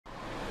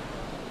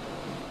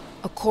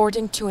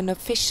According to an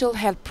official,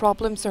 health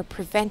problems are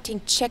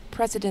preventing Czech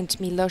President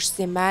Milos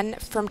Zeman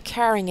from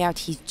carrying out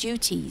his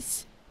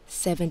duties.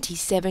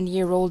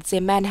 77-year-old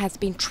Zeman has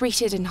been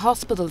treated in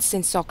hospital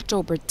since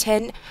October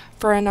 10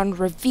 for an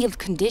unrevealed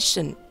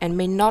condition and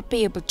may not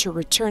be able to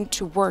return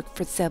to work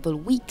for several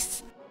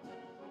weeks.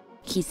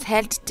 His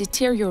health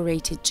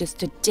deteriorated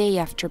just a day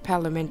after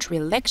parliamentary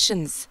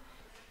elections.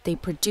 They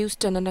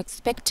produced an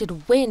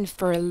unexpected win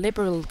for a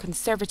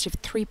Liberal-Conservative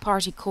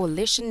three-party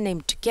coalition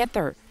named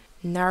Together,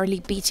 narrowly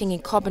beating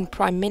incumbent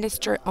Prime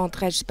Minister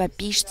Andrzej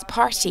Babiš's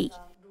party.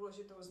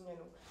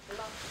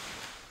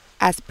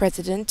 As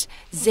president,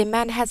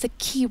 Zeman has a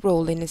key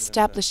role in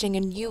establishing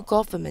a new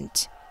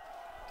government.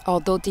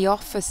 Although the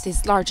office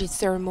is largely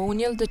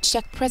ceremonial, the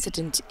Czech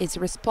president is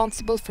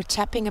responsible for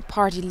tapping a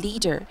party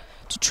leader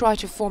to try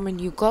to form a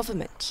new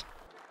government.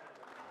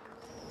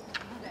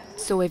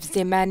 So if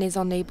Zeman is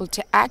unable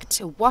to act,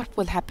 what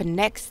will happen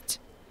next?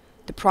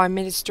 The Prime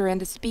Minister and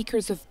the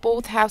speakers of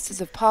both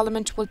houses of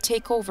Parliament will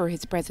take over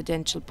his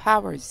presidential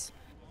powers.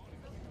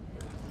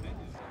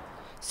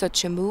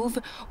 Such a move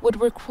would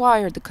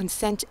require the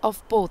consent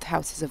of both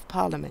houses of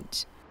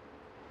Parliament.